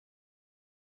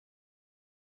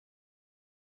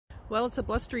Well, it's a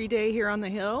blustery day here on the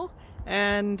hill,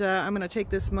 and I'm going to take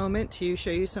this moment to show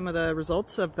you some of the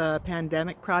results of the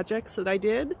pandemic projects that I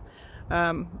did.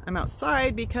 I'm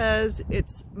outside because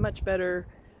it's much better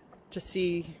to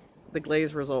see the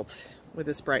glaze results with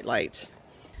this bright light.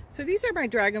 So these are my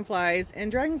dragonflies,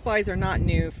 and dragonflies are not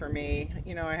new for me.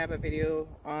 You know, I have a video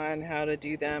on how to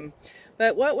do them.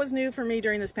 But what was new for me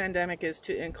during this pandemic is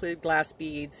to include glass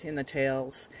beads in the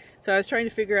tails. So I was trying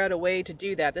to figure out a way to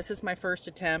do that. This is my first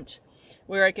attempt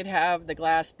where I could have the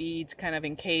glass beads kind of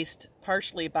encased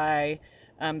partially by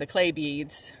the clay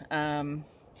beads. So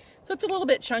it's a little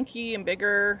bit chunky and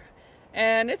bigger,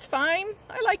 and it's fine.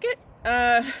 I like it.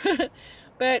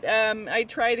 But I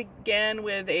tried again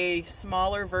with a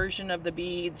smaller version of the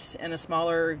beads and a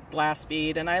smaller glass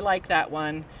bead, and I like that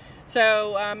one.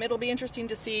 So it'll be interesting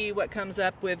to see what comes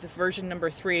up with version number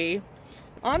 3.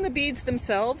 On the beads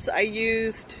themselves, I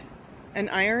used an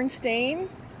iron stain,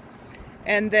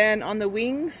 and then on the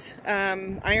wings,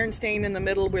 iron stain in the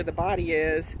middle where the body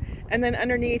is, and then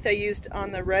underneath I used,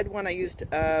 on the red one, I used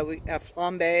a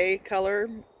flambe color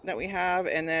that we have,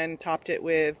 and then topped it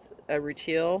with a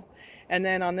rutile. And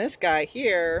then on this guy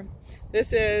here,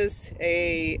 this is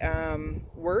a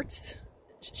Wurtz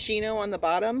Chino on the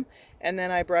bottom, and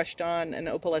then I brushed on an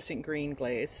opalescent green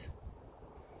glaze.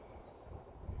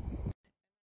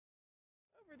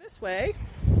 Over this way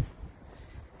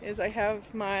is I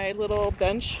have my little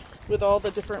bench with all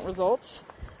the different results.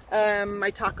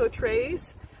 My taco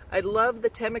trays. I love the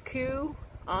Temuku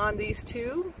on these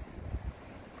two.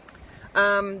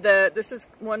 This is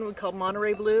one we call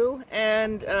Monterey Blue,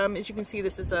 and as you can see,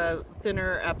 this is a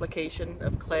thinner application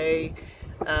of clay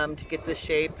to get this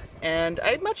shape, and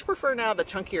I much prefer now the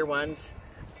chunkier ones.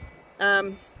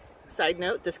 Side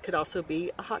note, this could also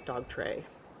be a hot dog tray.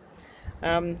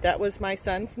 That was my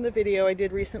son from the video I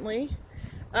did recently.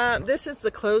 This is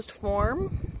the closed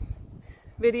form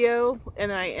video,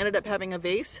 and I ended up having a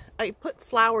vase. I put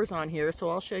flowers on here, so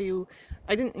I'll show you.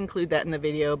 I didn't include that in the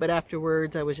video, but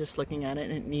afterwards I was just looking at it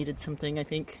and it needed something, I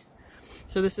think.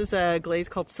 So this is a glaze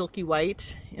called Silky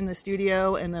White in the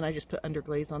studio, and then I just put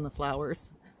underglaze on the flowers.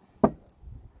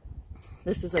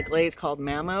 This is a glaze called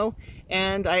Mamo,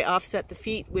 and I offset the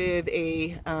feet with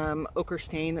a ochre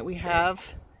stain that we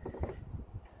have.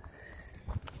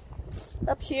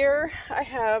 Up here I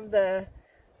have the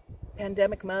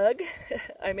pandemic mug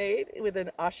I made with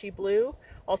an Ashi blue.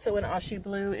 Also in Ashi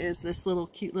blue is this little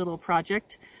cute little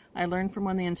project I learned from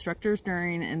one of the instructors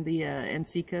during the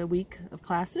NCCA week of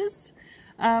classes.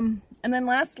 And then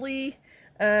lastly,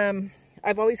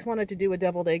 I've always wanted to do a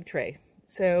deviled egg tray.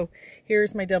 So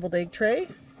here's my deviled egg tray,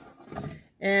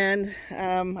 and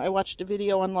I watched a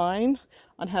video online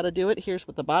on how to do it. Here's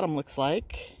what the bottom looks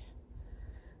like.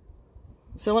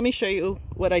 So let me show you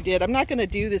what I did. I'm not going to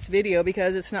do this video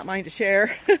because it's not mine to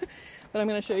share, but I'm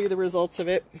going to show you the results of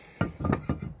it.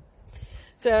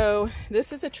 So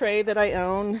this is a tray that I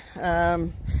own.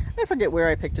 I forget where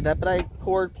I picked it up, but I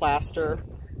poured plaster,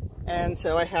 and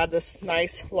so I had this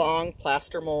nice long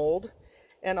plaster mold,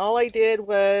 and all I did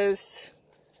was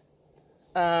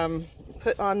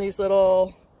put on these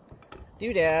little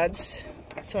doodads.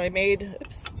 So I made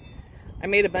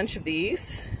a bunch of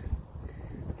these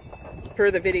per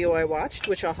the video I watched,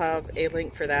 which I'll have a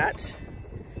link for that.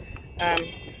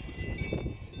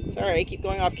 Sorry, I keep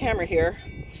going off camera here.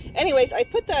 Anyways, I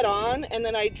put that on, and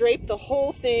then I draped the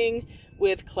whole thing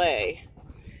with clay.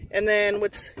 And then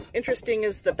what's interesting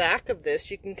is the back of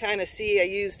this. You can kind of see I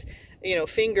used, you know,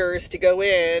 fingers to go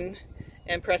in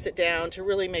and press it down to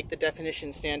really make the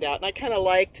definition stand out. And I kind of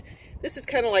liked, this is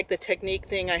kind of like the technique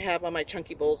thing I have on my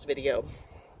Chunky Bowls video.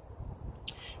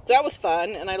 So that was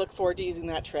fun, and I look forward to using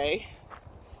that tray.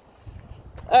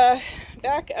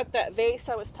 Back at that vase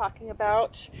I was talking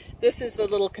about, this is the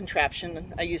little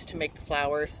contraption I used to make the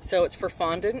flowers. So it's for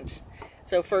fondant.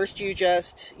 So first you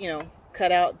just, you know,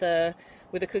 cut out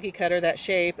with a cookie cutter that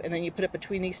shape, and then you put it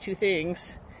between these two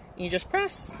things and you just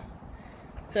press.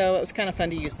 So it was kind of fun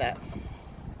to use that.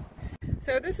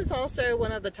 So this is also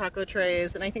one of the taco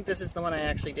trays, and I think this is the one I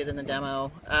actually did in the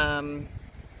demo.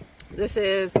 This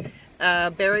is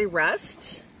berry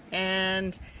rust,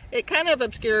 and it kind of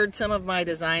obscured some of my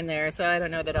design there, so I don't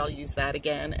know that I'll use that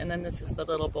again. And then this is the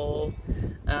little bowl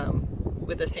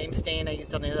with the same stain I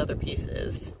used on the other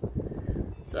pieces.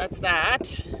 So that's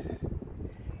that.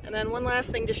 And then one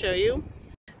last thing to show you.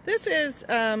 This is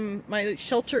my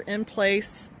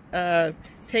shelter-in-place,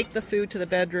 take the food to the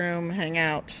bedroom, hang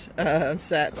out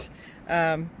set.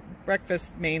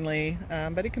 Breakfast mainly,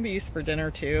 but it can be used for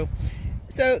dinner too.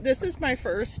 So this is my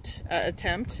first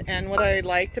attempt, and what I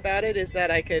liked about it is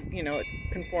that I could, you know,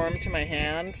 conform to my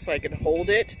hand, so I could hold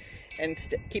it and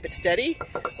keep it steady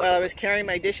while I was carrying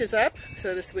my dishes up.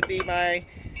 So this would be my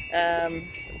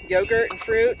yogurt and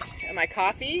fruit and my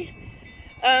coffee.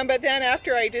 But then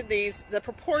after I did these, the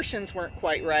proportions weren't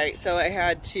quite right, so I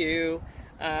had to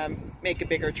make a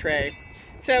bigger tray.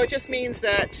 So it just means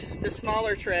that the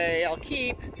smaller tray I'll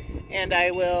keep, and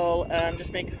I will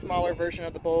just make a smaller version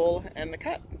of the bowl and the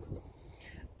cup.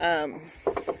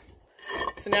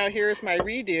 So now here's my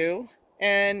redo,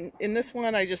 and in this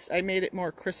one I made it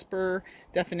more crisper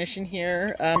definition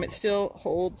here. It still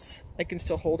holds, I can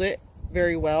still hold it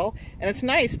very well, and it's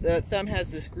nice, the thumb has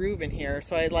this groove in here,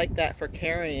 so I like that for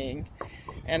carrying.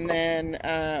 And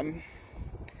then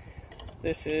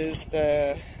this is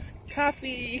the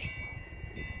coffee,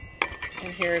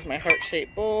 and here's my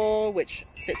heart-shaped bowl, which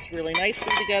fits really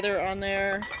nicely together on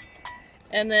there.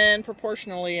 And then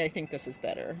proportionally, I think this is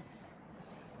better.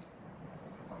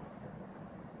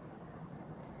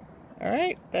 All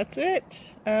right, that's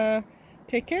it.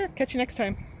 Take care. Catch you next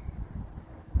time.